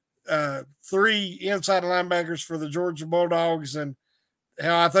 3 inside linebackers for the Georgia Bulldogs and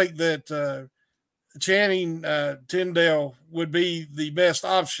how I think that Channing Tyndale would be the best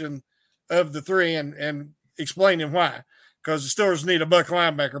option of the 3 and explaining why, because the Steelers need a buck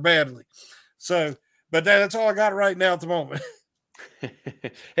linebacker badly. So, but that's all I got right now at the moment.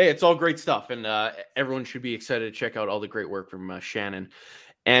 Hey, it's all great stuff, and everyone should be excited to check out all the great work from Shannon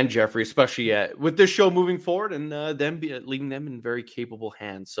and Geoffrey, especially with this show moving forward and leaving them in very capable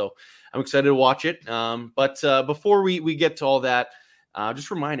hands. So I'm excited to watch it. But before we get to all that,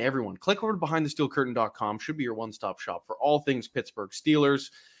 just remind everyone, click over to BehindTheSteelCurtain.com. Should be your one-stop shop for all things Pittsburgh Steelers,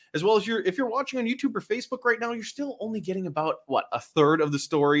 as well as if you're watching on YouTube or Facebook right now, you're still only getting about, a third of the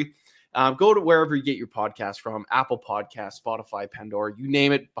story. Go to wherever you get your podcast from, Apple Podcasts, Spotify, Pandora, you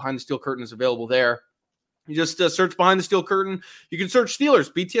name it. Behind the Steel Curtain is available there. You just search Behind the Steel Curtain. You can search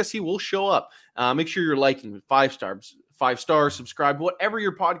Steelers. BTSC will show up. Make sure you're liking 5 stars, subscribe, whatever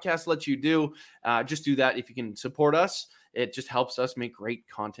your podcast lets you do. Just do that if you can support us. It just helps us make great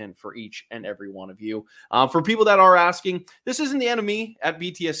content for each and every one of you. For people that are asking, this isn't the end of me at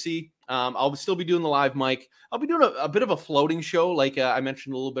BTSC. I'll still be doing the live mic. I'll be doing a bit of a floating show, like I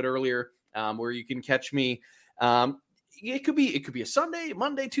mentioned a little bit earlier, where you can catch me. It could be a Sunday,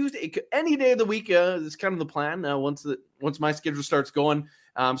 Monday, Tuesday, any day of the week. It's kind of the plan. Once my schedule starts going,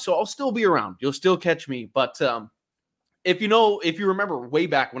 so I'll still be around. You'll still catch me, but if you remember way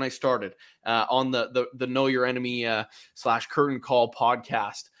back when I started on the Know Your Enemy / Curtain Call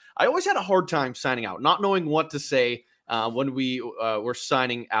podcast, I always had a hard time signing out, not knowing what to say when we were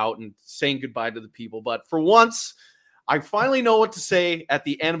signing out and saying goodbye to the people. But for once, I finally know what to say at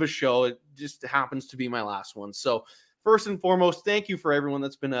the end of a show. It just happens to be my last one. So first and foremost, thank you for everyone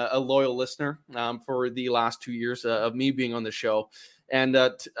that's been a loyal listener for the last 2 years of me being on the show. And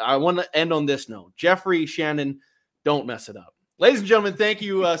I want to end on this note. Geoffrey, Shannon, don't mess it up. Ladies and gentlemen, thank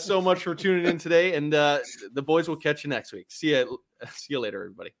you so much for tuning in today. And the boys will catch you next week. See you later,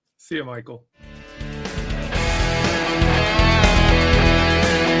 everybody. See you, Michael.